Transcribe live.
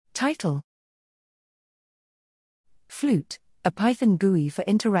Title: FLUTE, a Python GUI for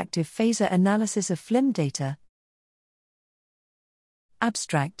interactive phasor analysis of FLIM data.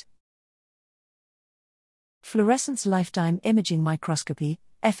 Abstract: Fluorescence lifetime imaging microscopy,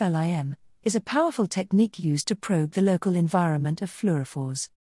 FLIM, is a powerful technique used to probe the local environment of fluorophores.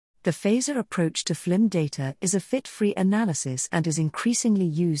 The phasor approach to FLIM data is a fit-free analysis and is increasingly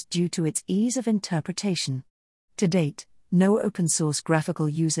used due to its ease of interpretation. To date, no open-source graphical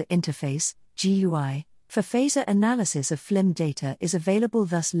user interface (GUI) for phasor analysis of FLIM data is available,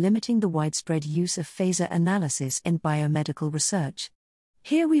 thus limiting the widespread use of phasor analysis in biomedical research.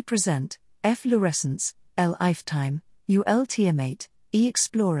 Here we present Fluorescence, Lifetime, ULTM8,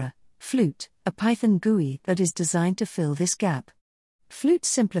 eExplorer, FLUTE, a Python GUI that is designed to fill this gap. FLUTE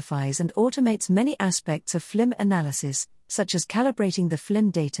simplifies and automates many aspects of FLIM analysis, such as calibrating the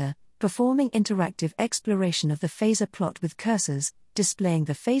FLIM data, performing interactive exploration of the phasor plot with cursors, displaying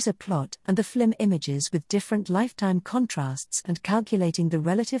the phasor plot and the FLIM images with different lifetime contrasts, and calculating the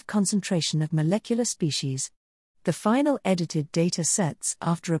relative concentration of molecular species. The final edited data sets,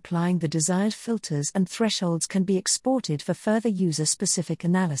 after applying the desired filters and thresholds, can be exported for further user-specific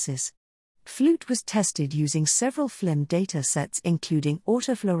analysis. FLUTE was tested using several FLIM data sets, including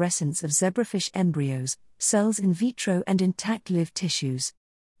autofluorescence of zebrafish embryos, cells in vitro, and intact live tissues.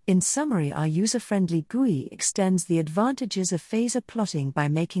 In summary, our user-friendly GUI extends the advantages of phasor plotting by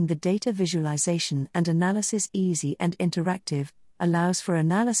making the data visualization and analysis easy and interactive, allows for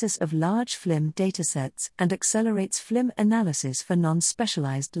analysis of large FLIM datasets, and accelerates FLIM analysis for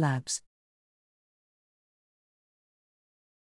non-specialized labs.